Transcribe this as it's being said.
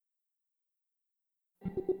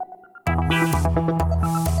Milan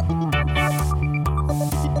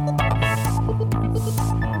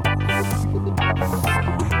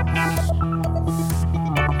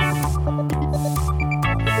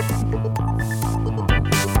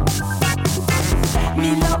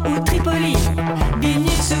ou Tripoli,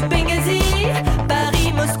 Vilnius ou Benghazi,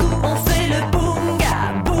 Paris, Moscou, on fait le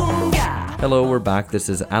boonga, boonga. Hello, we're back. This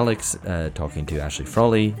is Alex talking to Ashley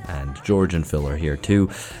Frawley, and George and Phil are here too.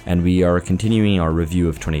 And we are continuing our review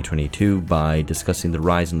of 2022 by discussing the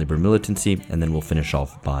rise in labour militancy, and then we'll finish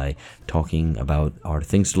off by talking about our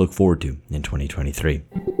things to look forward to in 2023.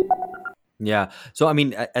 Yeah. So, I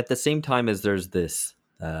mean, at the same time as there's this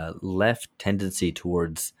left tendency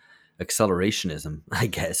towards accelerationism, I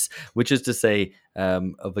guess, which is to say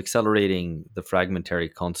of accelerating the fragmentary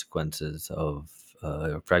consequences of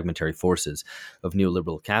fragmentary forces of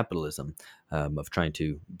neoliberal capitalism, of trying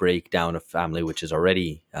to break down a family which is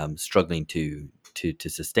already struggling to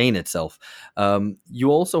sustain itself.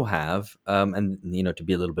 You also have, and to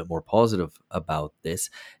be a little bit more positive about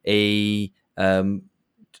this, a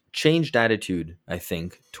changed attitude, I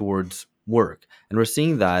think, towards work. And we're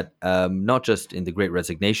seeing that not just in the Great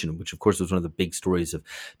Resignation, which of course was one of the big stories of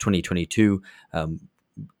 2022, to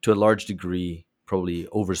a large degree probably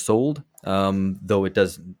oversold, though it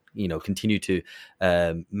does continue to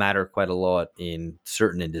matter quite a lot in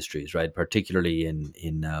certain industries, right? Particularly in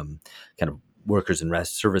kind of workers in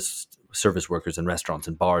service workers in restaurants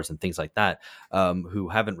and bars and things like that, who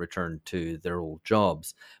haven't returned to their old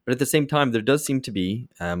jobs. But at the same time, there does seem to be,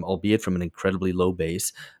 albeit from an incredibly low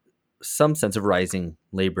base, some sense of rising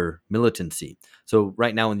labour militancy. So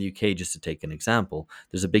right now in the UK, just to take an example,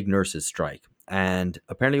 there's a big nurses' strike. And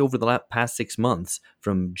apparently over the past 6 months,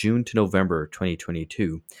 from June to November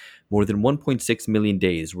 2022, more than 1.6 million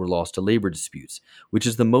days were lost to labour disputes, which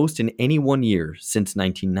is the most in any 1 year since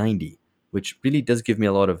 1990, which really does give me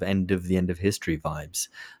a lot of end of history vibes.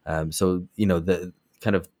 So, the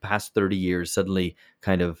kind of past 30 years suddenly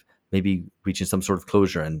kind of maybe reaching some sort of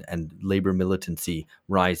closure and labour militancy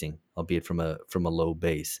rising, albeit from a low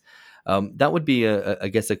base. That would be, I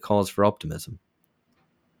guess, a cause for optimism.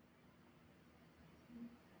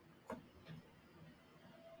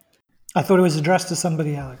 I thought it was addressed to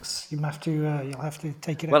somebody, Alex. You'll have to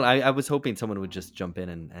take it out. Well, I was hoping someone would just jump in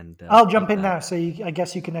and I'll jump in now, so I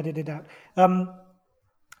guess you can edit it out.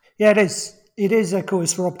 Yeah, it is. It is a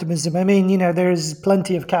cause for optimism. I mean, there's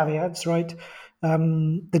plenty of caveats, right?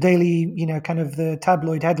 The daily, kind of the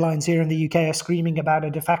tabloid headlines here in the UK are screaming about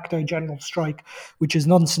a de facto general strike, which is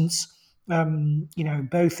nonsense,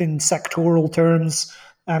 both in sectoral terms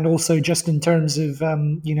and also just in terms of,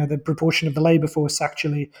 the proportion of the labour force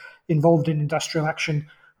actually involved in industrial action.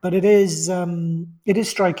 But it is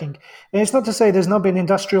striking. And it's not to say there's not been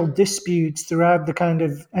industrial disputes throughout the kind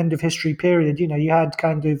of end of history period. You had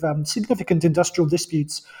kind of significant industrial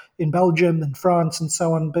disputes in Belgium and France and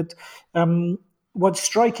so on. But what's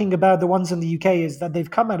striking about the ones in the UK is that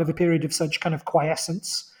they've come out of a period of such kind of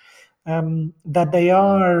quiescence, that they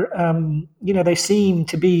are, they seem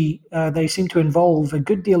to involve a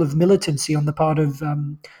good deal of militancy on the part of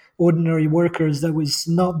ordinary workers that was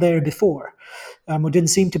not there before, or didn't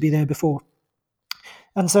seem to be there before.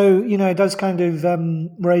 And so, it does kind of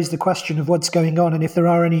raise the question of what's going on, and if there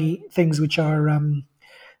are any things which are,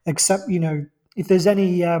 if there's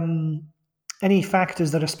any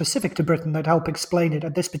factors that are specific to Britain that help explain it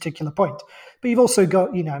at this particular point. But you've also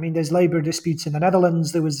got, there's labour disputes in the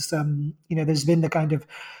Netherlands. There was, there's been the kind of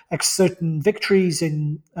certain victories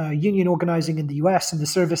in union organising in the US and the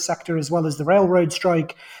service sector, as well as the railroad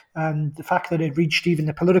strike, and the fact that it reached even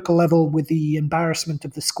the political level with the embarrassment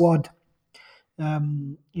of the Squad,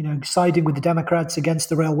 siding with the Democrats against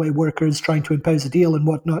the railway workers, trying to impose a deal and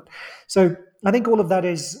whatnot. So I think all of that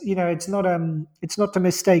is, it's not to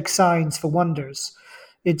mistake signs for wonders.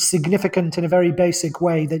 It's significant in a very basic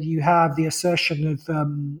way that you have the assertion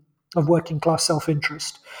of working class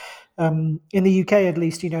self-interest. In the UK, at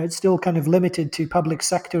least, it's still kind of limited to public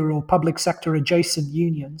sector or public sector adjacent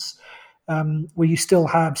unions, where you still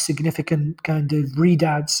have significant kind of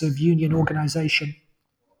redoubts of union organisation.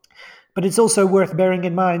 But it's also worth bearing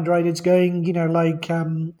in mind, right? It's going,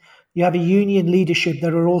 you have a union leadership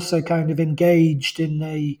that are also kind of engaged in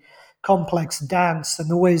a complex dance,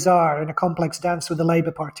 and always are in a complex dance with the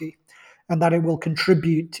Labour Party, and that it will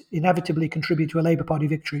inevitably contribute to a Labour Party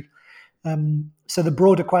victory. So the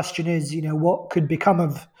broader question is, what could become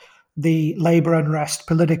of the Labour unrest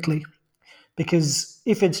politically? Because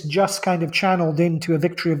if it's just kind of channeled into a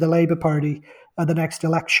victory of the Labour Party at the next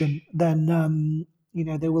election, then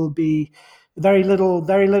there will be very little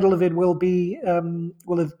of it will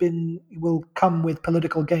come with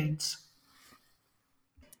political gains.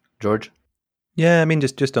 George? Yeah, I mean,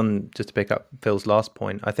 just to pick up Phil's last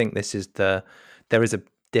point, I think there is a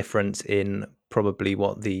difference in probably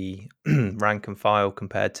what the rank and file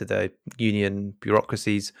compared to the union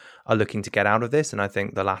bureaucracies are looking to get out of this, and I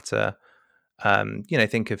think the latter,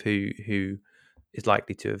 think of who is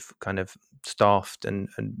likely to have kind of staffed and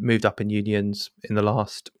moved up in unions in the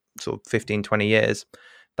last sort of 15, 20 years.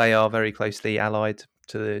 They are very closely allied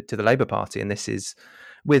to the Labour Party, and this is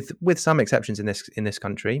with some exceptions in this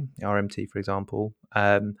country, RMT, for example.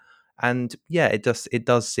 And yeah, it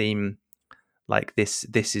does seem like this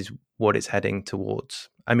is what it's heading towards.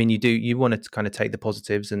 I mean, you want to kind of take the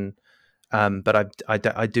positives, and but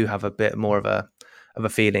I do have a bit more of a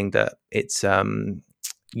feeling that it's we've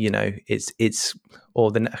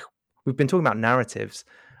been talking about narratives.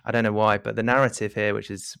 I don't know why, but the narrative here,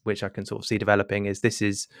 which I can sort of see developing, is this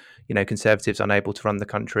is, Conservatives unable to run the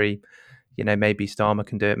country. Maybe Starmer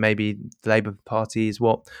can do it. Maybe the Labour Party is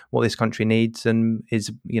what this country needs, and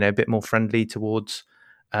is, a bit more friendly towards,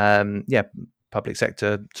 public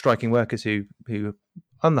sector striking workers who,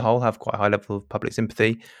 on the whole, have quite a high level of public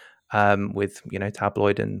sympathy, with,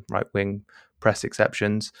 tabloid and right wing press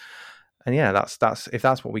exceptions. And yeah, that's if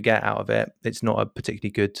that's what we get out of it, it's not a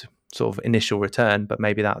particularly good sort of initial return, but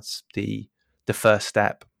maybe that's the first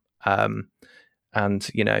step. And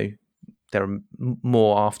there are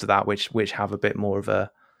more after that, which have a bit more of a,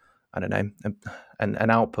 I don't know, an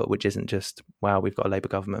output which isn't just, wow, we've got a Labour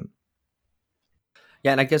government.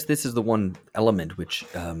 Yeah, and I guess this is the one element which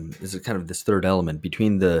is kind of this third element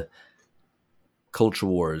between the culture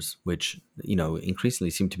wars, which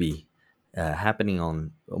increasingly seem to be happening on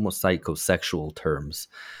almost psychosexual terms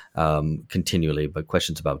continually, but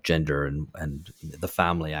questions about gender and the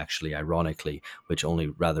family, actually, ironically, which only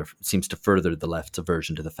rather seems to further the left's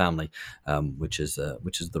aversion to the family, which is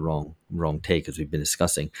the wrong take, as we've been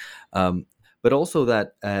discussing, but also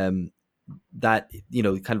that kind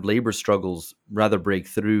of labor struggles rather break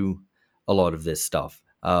through a lot of this stuff,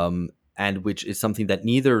 and which is something that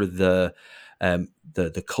neither the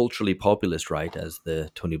culturally populist right, as the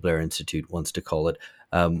Tony Blair Institute wants to call it,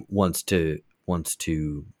 wants to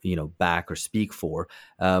back or speak for,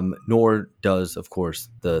 nor does, of course,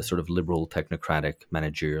 the sort of liberal technocratic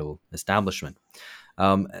managerial establishment.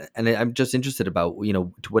 And I'm just interested about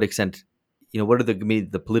to what extent, what are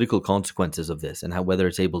the political consequences of this, and how, whether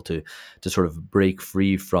it's able to sort of break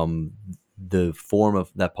free from the form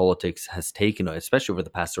of that politics has taken, especially over the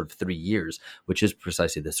past sort of 3 years, which is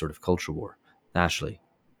precisely this sort of culture war. Ashley.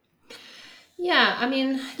 Yeah, I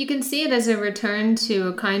mean, you can see it as a return to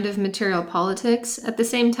a kind of material politics. At the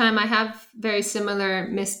same time, I have very similar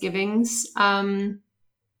misgivings that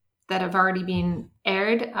have already been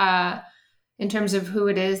aired in terms of who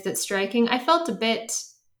it is that's striking. I felt a bit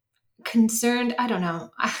concerned. I don't know.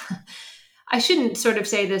 I shouldn't sort of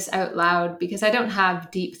say this out loud because I don't have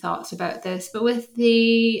deep thoughts about this, but with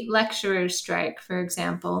the lecturers' strike, for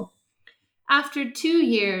example, after 2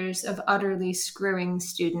 years of utterly screwing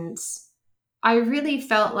students, I really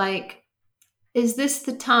felt like, is this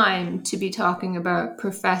the time to be talking about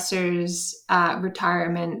professors'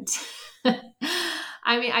 retirement?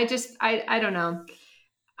 I mean, I don't know.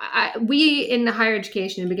 We in higher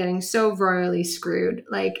education have been getting so royally screwed.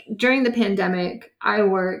 Like during the pandemic, I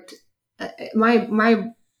worked, my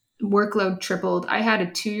workload tripled. I had a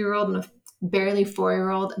 2-year-old and a barely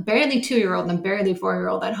 4-year-old, barely 2-year-old and a barely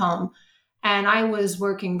 4-year-old at home. And I was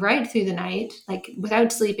working right through the night, like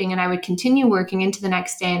without sleeping, and I would continue working into the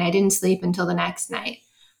next day, and I didn't sleep until the next night.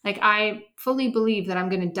 Like I fully believe that I'm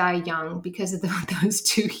going to die young because of what those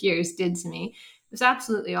 2 years did to me. It was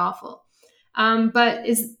absolutely awful. But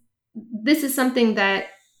this is something that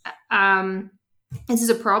this is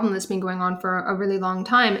a problem that's been going on for a really long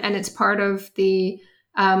time, and it's part of the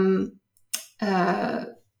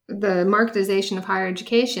marketization of higher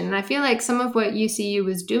education. And I feel like some of what UCU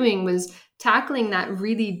was doing was tackling that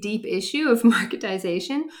really deep issue of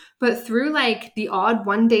marketization, but through like the odd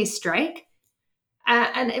one-day strike.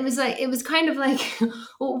 And it was kind of like,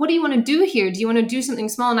 well, what do you want to do here? Do you want to do something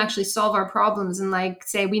small and actually solve our problems and like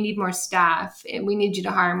say we need more staff, we need you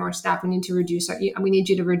to hire more staff, we need you to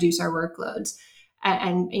reduce our workloads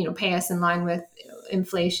and pay us in line with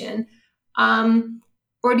inflation,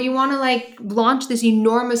 or do you want to like launch this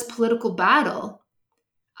enormous political battle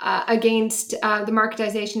against the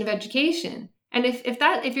marketization of education? And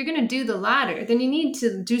if you're going to do the latter, then you need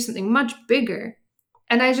to do something much bigger.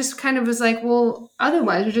 And I just kind of was like, well,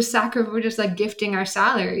 otherwise we're just like gifting our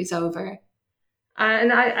salaries over.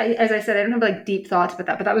 And I, as I said, I don't have like deep thoughts about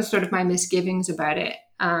that, but that was sort of my misgivings about it.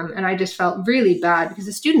 And I just felt really bad because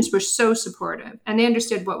the students were so supportive and they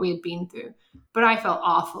understood what we had been through. But I felt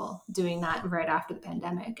awful doing that right after the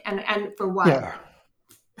pandemic. And for what? Yeah.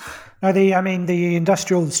 Now, the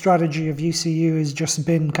industrial strategy of UCU has just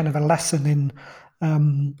been kind of a lesson in,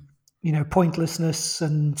 pointlessness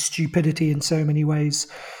and stupidity in so many ways.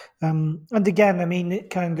 And again, I mean,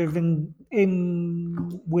 it kind of in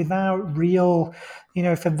without real,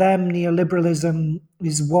 for them, neoliberalism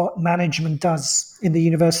is what management does in the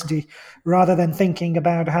university, rather than thinking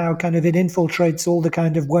about how kind of it infiltrates all the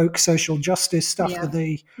kind of woke social justice stuff that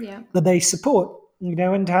they support,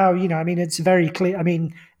 and how, it's very clear. I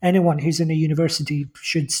mean, anyone who's in a university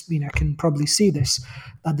should, can probably see this.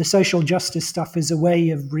 The social justice stuff is a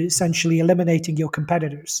way of essentially eliminating your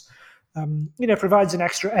competitors. Provides an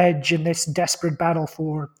extra edge in this desperate battle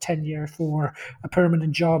for tenure, for a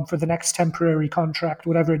permanent job, for the next temporary contract,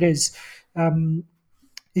 whatever it is.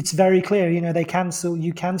 It's very clear, you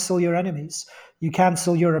cancel your enemies, you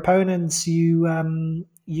cancel your opponents,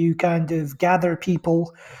 you kind of gather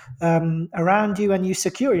people around you, and you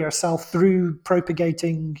secure yourself through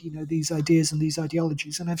propagating, these ideas and these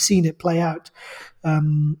ideologies. And I've seen it play out,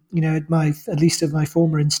 at least at my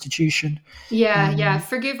former institution. Yeah.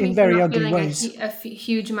 Forgive me in very for not ugly feeling ways. a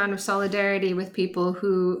huge amount of solidarity with people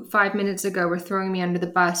who 5 minutes ago were throwing me under the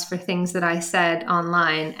bus for things that I said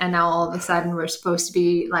online, and now all of a sudden we're supposed to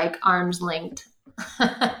be like arms linked.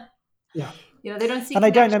 Yeah. They don't see. And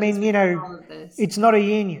I don't, all of this. it's not a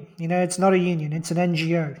union, it's not a union. It's an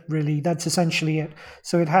NGO, really. That's essentially it.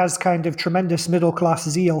 So it has kind of tremendous middle-class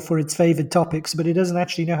zeal for its favored topics, but it doesn't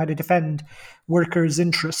actually know how to defend workers'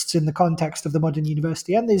 interests in the context of the modern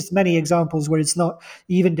university. And there's many examples where it's not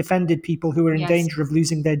even defended people who are in danger of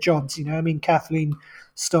losing their jobs. Kathleen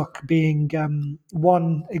Stock being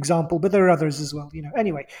one example, but there are others as well.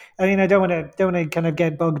 Anyway, I don't want to kind of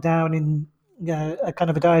get bogged down in a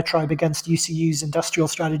kind of a diatribe against UCU's industrial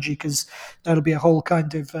strategy, because that'll be a whole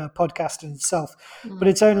kind of podcast in itself. But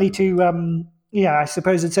it's only to, I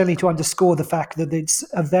suppose it's only to underscore the fact that it's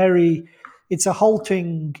a very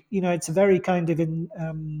halting, it's a very kind of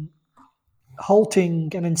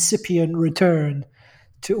halting and incipient return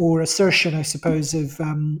to, or assertion, I suppose,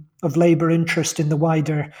 of labour interest in the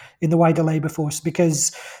wider labour force,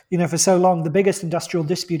 because for so long the biggest industrial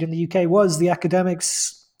dispute in the UK was the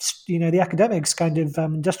academics kind of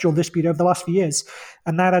industrial dispute over the last few years,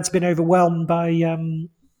 and now that's been overwhelmed by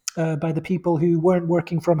the people who weren't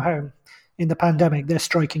working from home in the pandemic. They're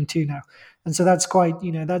striking too now, and so that's quite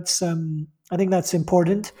I think that's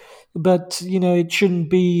important, but it shouldn't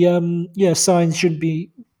be signs shouldn't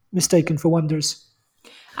be mistaken for wonders.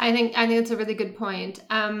 I think that's a really good point.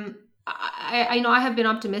 I have been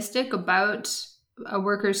optimistic about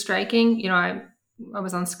workers striking. I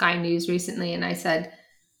was on Sky News recently, and I said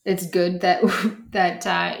it's good that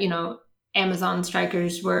Amazon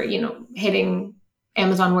strikers were hitting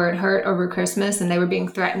Amazon where it hurt over Christmas, and they were being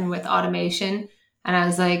threatened with automation. And I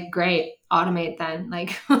was like, great, automate then.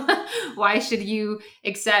 Like, why should you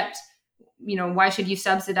accept? Why should you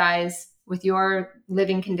subsidize with your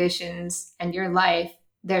living conditions and your life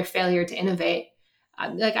their failure to innovate?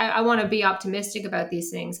 I want to be optimistic about these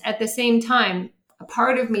things. At the same time, a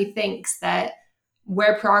part of me thinks that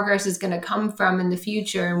where progress is going to come from in the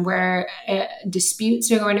future, and where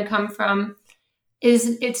disputes are going to come from,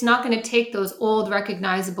 is it's not going to take those old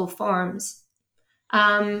recognizable forms.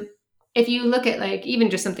 If you look at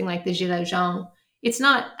even just something like the Gilets jaunes, it's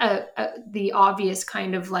not the obvious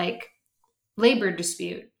kind of labor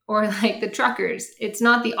dispute, or the truckers. It's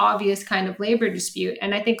not the obvious kind of labor dispute.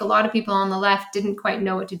 And I think a lot of people on the left didn't quite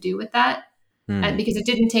know what to do with that, because it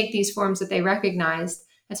didn't take these forms that they recognized.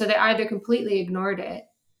 And so they either completely ignored it,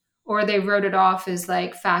 or they wrote it off as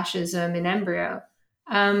fascism in embryo.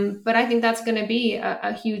 But I think that's going to be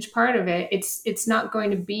a huge part of it. It's not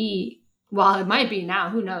going to be, well, it might be now,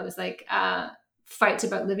 who knows, fights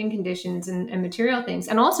about living conditions and material things.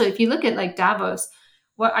 And also, if you look at Davos,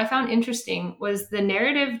 what I found interesting was the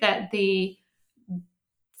narrative that the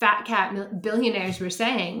fat cat billionaires were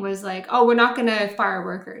saying was oh, we're not going to fire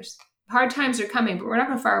workers. Hard times are coming, but we're not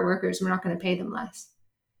going to fire workers. We're not going to pay them less.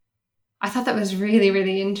 I thought that was really,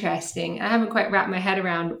 really interesting. I haven't quite wrapped my head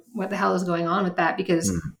around what the hell is going on with that,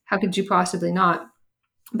 because how could you possibly not?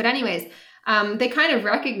 But anyways, they kind of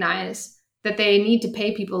recognize that they need to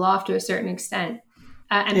pay people off to a certain extent.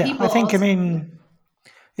 People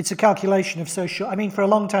it's a calculation of social. For a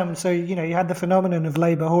long time, so, you had the phenomenon of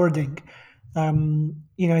labour hoarding, in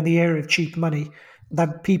the era of cheap money.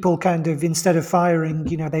 that people kind of, instead of firing,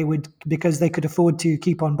 they would, because they could afford to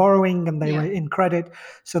keep on borrowing and they were in credit,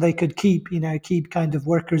 so they could keep kind of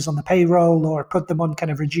workers on the payroll or put them on kind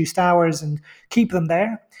of reduced hours and keep them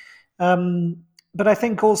there. But I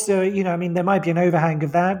think also, there might be an overhang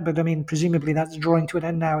of that, but I mean, presumably that's drawing to an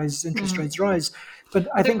end now as interest rates rise. But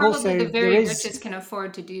I think also the very there is, richest can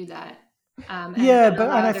afford to do that, and and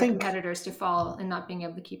allow I their think competitors to fall and not being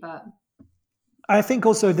able to keep up. I think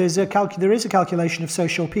also there is a calculation of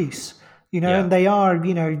social peace, Yeah. and they are,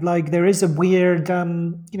 like there is a weird,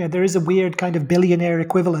 there is a weird kind of billionaire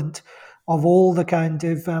equivalent of all the kind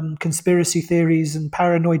of conspiracy theories and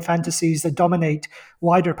paranoid fantasies that dominate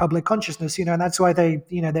wider public consciousness, and that's why they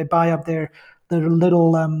buy up their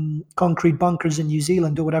little concrete bunkers in New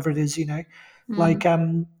Zealand or whatever it is, like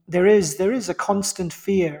there is a constant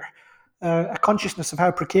fear, a consciousness of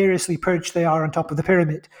how precariously perched they are on top of the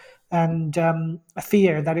pyramid, and a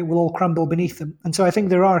fear that it will all crumble beneath them. And so I think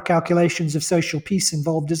there are calculations of social peace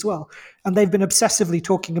involved as well. And they've been obsessively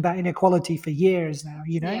talking about inequality for years now,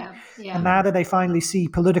 Yeah. And now that they finally see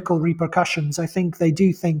political repercussions, I think they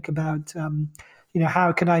do think about,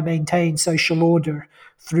 how can I maintain social order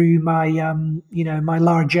through my, my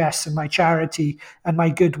largesse and my charity and my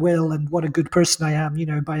goodwill and what a good person I am,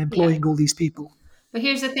 by employing all these people. But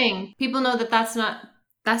here's the thing: people know that that's not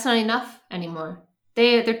enough anymore.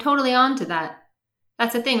 They're totally on to that.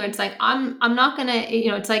 That's the thing where it's like, I'm not gonna,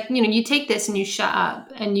 it's like, you take this and you shut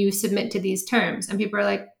up and you submit to these terms, and people are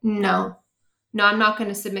like, no, I'm not going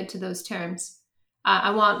to submit to those terms.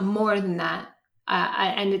 I want more than that.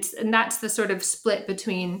 And that's the sort of split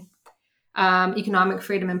between economic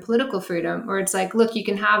freedom and political freedom, where it's like, look, you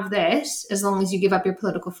can have this as long as you give up your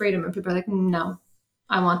political freedom, and people are like, no,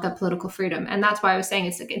 I want that political freedom. And that's why I was saying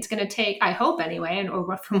it's going to take, I hope anyway,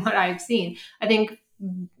 or from what I've seen, I think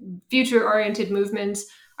future-oriented movements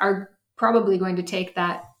are probably going to take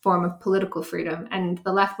that form of political freedom, and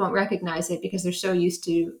the left won't recognize it because they're so used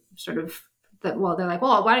to sort of that. Well, they're like,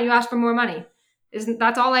 well, why don't you ask for more money?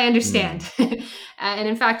 That's all I understand. And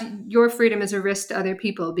in fact, your freedom is a risk to other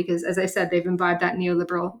people because, as I said, they've imbibed that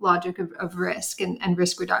neoliberal logic of risk, and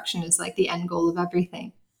risk reduction is like the end goal of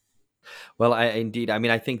everything. Well, I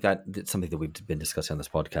think that it's something that we've been discussing on this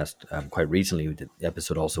podcast quite recently. We did the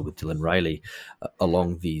episode also with Dylan Riley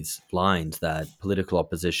along these lines, that political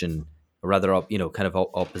opposition, or rather, kind of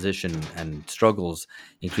opposition and struggles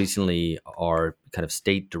increasingly are kind of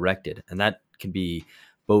state directed. And that can be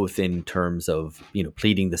both in terms of,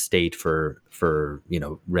 pleading the state for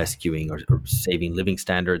rescuing or saving living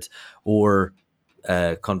standards, or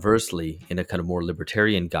conversely, in a kind of more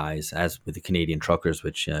libertarian guise, as with the Canadian truckers,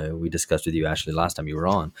 which we discussed with you, Ashley, last time you were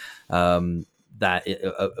on, that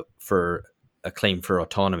for a claim for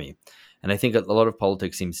autonomy. And I think a lot of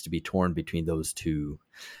politics seems to be torn between those two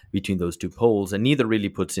poles, and neither really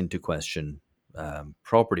puts into question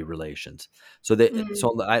property relations. So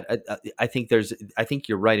I think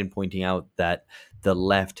you're right in pointing out that the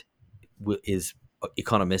left is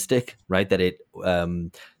economistic, right? That it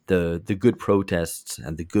the good protests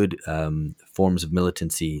and the good forms of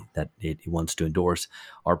militancy that it wants to endorse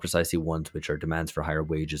are precisely ones which are demands for higher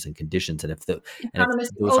wages and conditions. And if those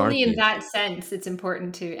only in that sense, it's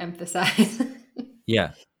important to emphasize.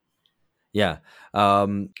 Yeah.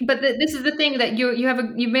 But this is the thing that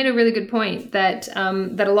you've made a really good point, that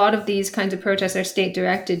that a lot of these kinds of protests are state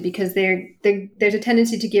directed because there's a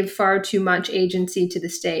tendency to give far too much agency to the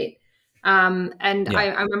state. I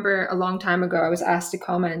remember a long time ago, I was asked to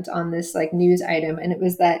comment on this like news item, and it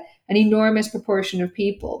was that an enormous proportion of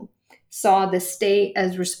people saw the state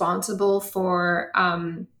as responsible for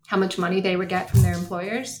how much money they would get from their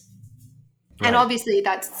employers. Right. And obviously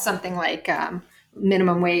that's something like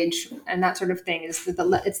minimum wage and that sort of thing it's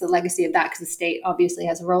the legacy of that, because the state obviously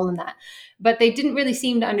has a role in that. But they didn't really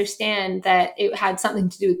seem to understand that it had something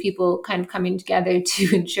to do with people kind of coming together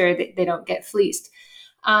to ensure that they don't get fleeced.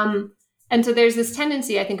 And so there's this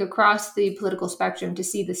tendency, I think, across the political spectrum to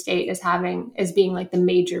see the state as being like the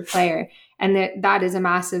major player. And that is a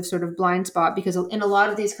massive sort of blind spot, because in a lot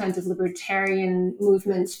of these kinds of libertarian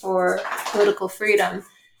movements for political freedom,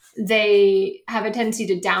 they have a tendency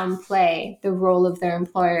to downplay the role of their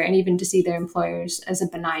employer and even to see their employers as a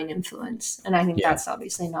benign influence. And I think that's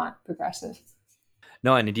obviously not progressive.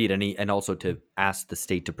 No, and indeed, and also to ask the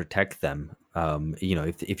state to protect them.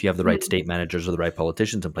 If you have the right state managers or the right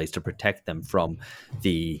politicians in place to protect them from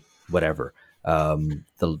the whatever, the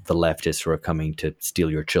leftists who are coming to steal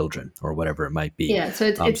your children or whatever it might be. Yeah, so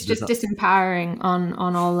it's just disempowering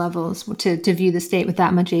on all levels to view the state with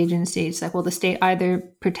that much agency. It's like, well, the state either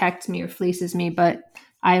protects me or fleeces me, but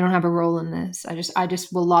I don't have a role in this. I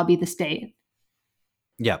just will lobby the state.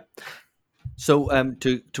 Yeah. So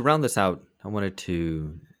to round this out, I wanted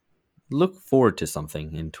to look forward to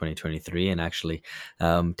something in 2023 and actually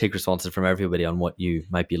take responsibility from everybody on what you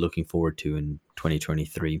might be looking forward to in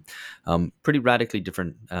 2023. Pretty radically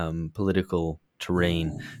different political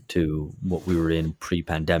terrain to what we were in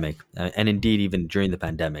pre-pandemic, and indeed even during the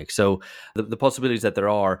pandemic. So the possibilities that there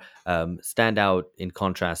are stand out in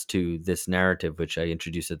contrast to this narrative, which I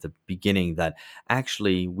introduced at the beginning, that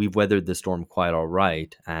actually we've weathered the storm quite all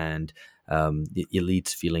right, and the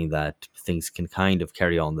elites feeling that things can kind of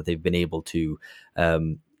carry on, that they've been able to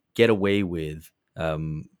get away with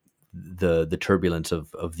the turbulence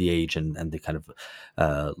of the age and the kind of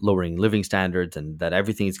lowering living standards, and that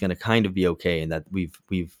everything is going to kind of be okay, and that we've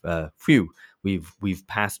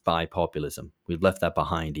passed by populism. We've left that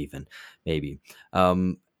behind, even maybe.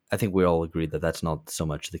 I think we all agree that that's not so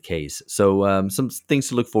much the case. So some things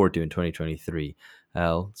to look forward to in 2023.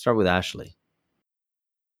 I'll start with Ashley.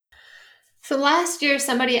 So last year,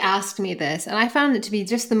 somebody asked me this, and I found it to be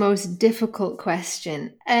just the most difficult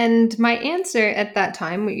question. And my answer at that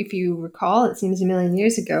time, if you recall, it seems a million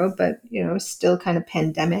years ago, but still kind of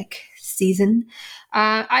pandemic season.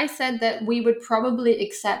 I said that we would probably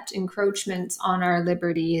accept encroachments on our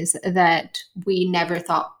liberties that we never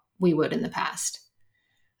thought we would in the past.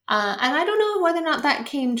 And I don't know whether or not that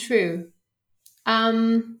came true.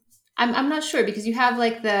 I'm not sure, because you have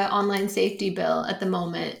like the online safety bill at the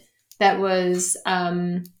moment that was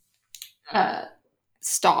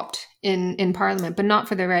stopped in Parliament, but not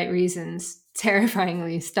for the right reasons.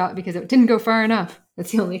 Terrifyingly stopped because it didn't go far enough.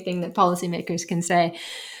 That's the only thing that policymakers can say.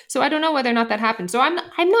 So I don't know whether or not that happened. So I'm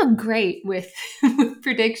not great with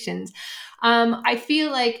predictions. I feel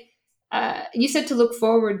like you said to look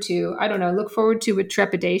forward to. I don't know. Look forward to with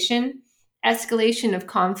trepidation. Escalation of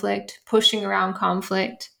conflict, pushing around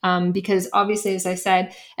conflict, because obviously, as I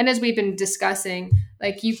said, and as we've been discussing,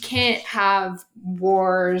 like you can't have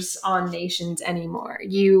wars on nations anymore.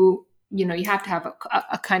 You have to have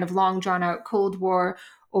a kind of long drawn out Cold War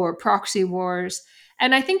or proxy wars.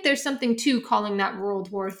 And I think there's something to calling that World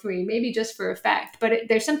War III, maybe just for effect, but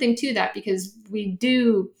there's something to that, because we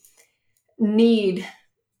do need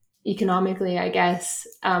economically, I guess,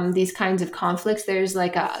 these kinds of conflicts. There's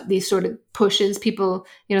like these sort of pushes. People,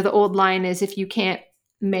 the old line is, if you can't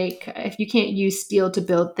use steel to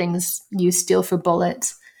build things, use steel for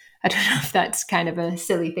bullets. I don't know if that's kind of a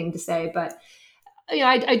silly thing to say, but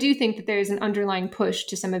I do think that there's an underlying push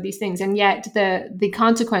to some of these things, and yet the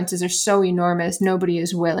consequences are so enormous. Nobody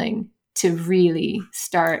is willing to really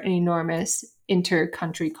start an enormous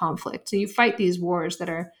inter-country conflict. So you fight these wars that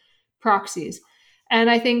are proxies. And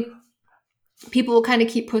I think people will kind of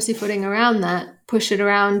keep pussyfooting around that, push it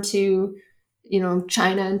around to,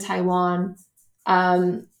 China and Taiwan.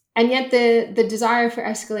 And yet the desire for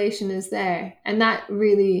escalation is there. And that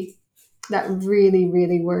really,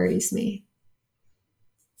 really worries me.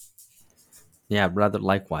 Yeah, rather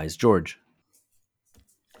likewise. George.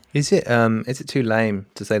 Is it too lame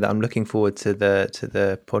to say that I'm looking forward to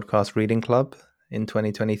the podcast reading club in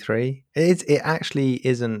 2023? It actually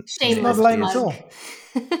isn't. Shameless not lame at all.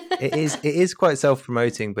 It is quite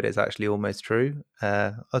self-promoting, but it's actually almost true.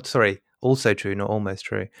 Also true, not almost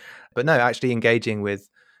true. But no, actually engaging with,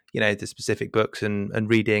 the specific books and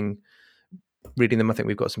reading them. I think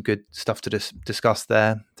we've got some good stuff to discuss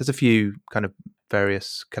there. There's a few kind of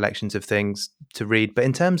various collections of things to read, but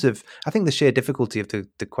in terms of, I think the sheer difficulty of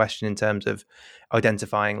the question in terms of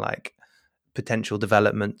identifying like potential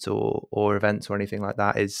developments or events or anything like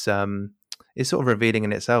that is sort of revealing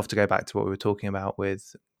in itself. To go back to what we were talking about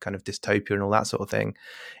with kind of dystopia and all that sort of thing,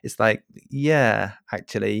 it's like, yeah,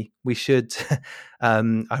 actually we should. I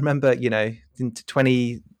remember, in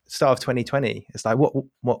start of 2020, it's like what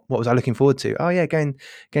was I looking forward to? Oh yeah, going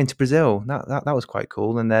to Brazil. That was quite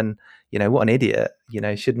cool. And then, what an idiot.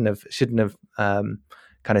 Shouldn't have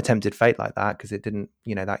kind of tempted fate like that, because it didn't.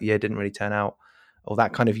 That year didn't really turn out, or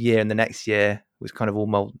that kind of year and the next year was kind of all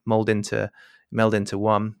meld into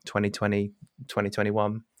 2020,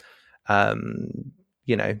 2021.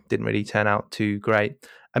 Didn't really turn out too great.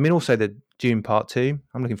 I mean, also the Dune Part 2,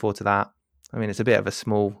 I'm looking forward to that. I mean, it's a bit of a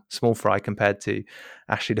small fry compared to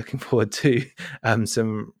actually looking forward to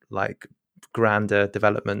some like grander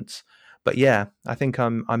developments. But yeah, I think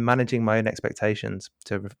I'm managing my own expectations,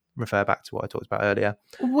 to refer back to what I talked about earlier.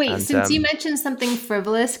 Wait, and, since you mentioned something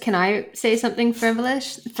frivolous, can I say something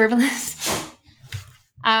frivolous?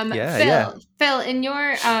 Phil, in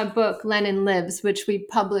your book Lenin Lives, which we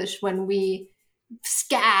published when we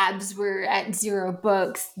scabs were at 0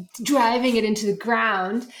 books, driving it into the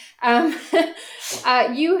ground,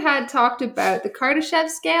 you had talked about the Kardashev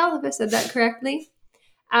scale, if I said that correctly,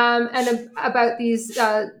 and about these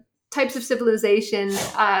types of civilization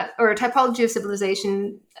or typology of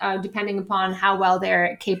civilization, depending upon how well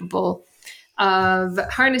they're capable of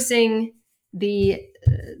harnessing the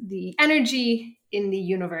energy in the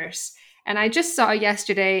universe. And I just saw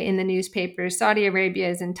yesterday in the newspaper, Saudi Arabia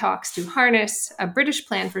is in talks to harness a British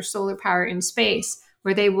plan for solar power in space,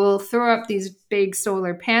 where they will throw up these big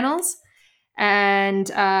solar panels and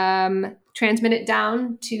transmit it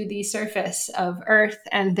down to the surface of Earth,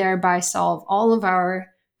 and thereby solve all of our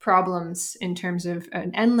problems in terms of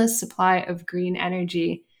an endless supply of green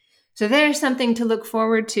energy. So there's something to look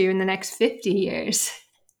forward to in the next 50 years.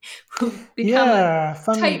 We'll become a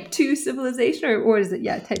type 2 civilization, or is it?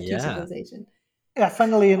 Yeah, type 2 civilization. Yeah,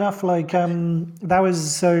 funnily enough, like that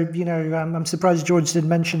was so. I'm surprised George didn't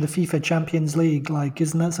mention the FIFA Champions League. Like,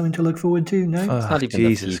 isn't that something to look forward to? No, it's not even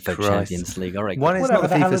Jesus the FIFA Christ. Champions League. All right, one is not the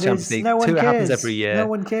FIFA Champions League. No one Two, cares. it happens every year. No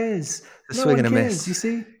one cares. A swing and a miss. You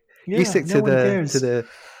see, you stick to the.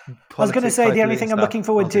 I was going to say the only thing I'm looking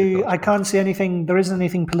forward to. I can't see anything. There isn't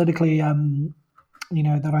anything politically.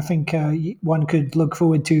 That I think one could look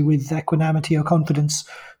forward to with equanimity or confidence.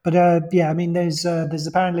 But I mean, there's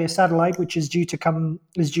apparently a satellite which is due to kind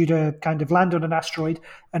of land on an asteroid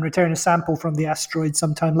and return a sample from the asteroid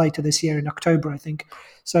sometime later this year in October, I think.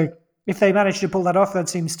 So if they manage to pull that off, that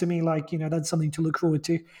seems to me like that's something to look forward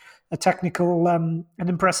to, an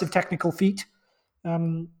impressive technical feat.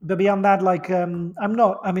 But beyond that, like I'm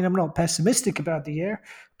not pessimistic about the year,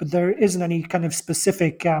 but there isn't any kind of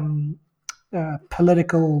specific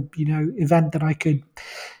political, event that I could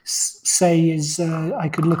say is I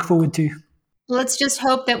could look forward to. Let's just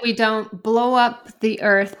hope that we don't blow up the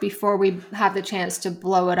Earth before we have the chance to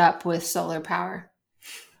blow it up with solar power.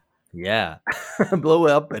 Yeah, blow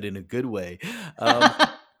it up, but in a good way.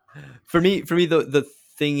 For me, the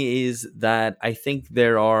thing is that I think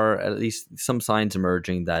there are at least some signs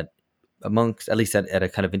emerging that amongst, at least at a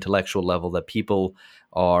kind of intellectual level, that people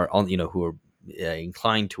are on, who are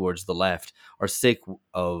inclined towards the left are sick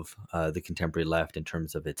of the contemporary left in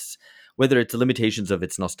terms of whether it's the limitations of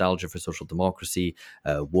its nostalgia for social democracy,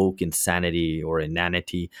 woke insanity or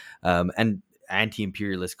inanity, and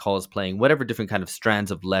anti-imperialist cosplaying, whatever different kind of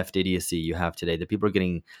strands of left idiocy you have today, that people are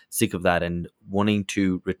getting sick of that and wanting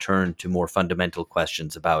to return to more fundamental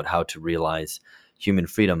questions about how to realize human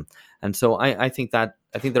freedom. And so I think there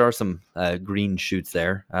are some green shoots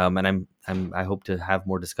there, and I hope to have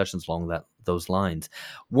more discussions along those lines.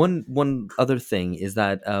 One other thing is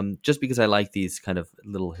that just because I like these kind of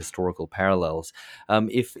little historical parallels,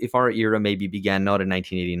 if our era maybe began not in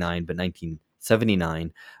 1989 but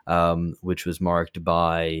 1979, which was marked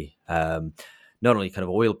by not only kind of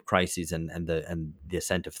oil crises and the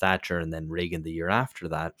ascent of Thatcher and then Reagan the year after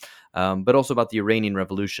that, but also about the Iranian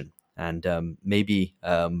Revolution. And maybe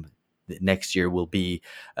next year will be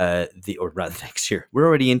next year. We're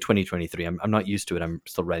already in 2023. I'm not used to it. I'm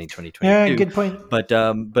still writing 2022. Yeah, good point. But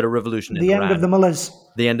a revolution in Iran. The end of the mullahs.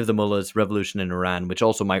 The end of the mullahs, revolution in Iran, which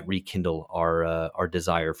also might rekindle our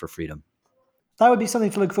desire for freedom. That would be something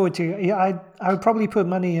to look forward to. Yeah, I would probably put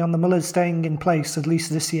money on the mullahs staying in place at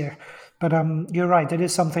least this year. But you're right. It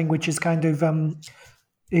is something which is kind of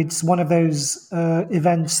it's one of those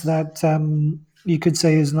events that you could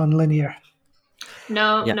say is non-linear.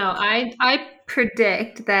 No. I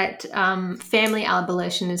predict that family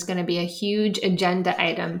abolition is going to be a huge agenda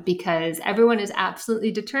item because everyone is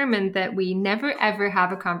absolutely determined that we never, ever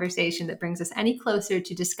have a conversation that brings us any closer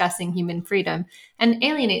to discussing human freedom and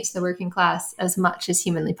alienates the working class as much as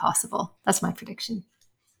humanly possible. That's my prediction.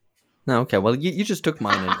 No, okay. Well, you just took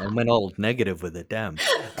mine and went all negative with it. Damn.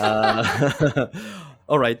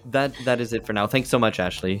 All right, that is it for now. Thanks so much,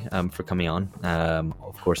 Ashley, for coming on.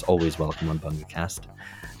 Of course, always welcome on BungaCast.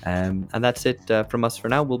 And that's it from us for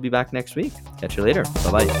now. We'll be back next week. Catch you later.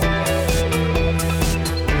 Bye-bye.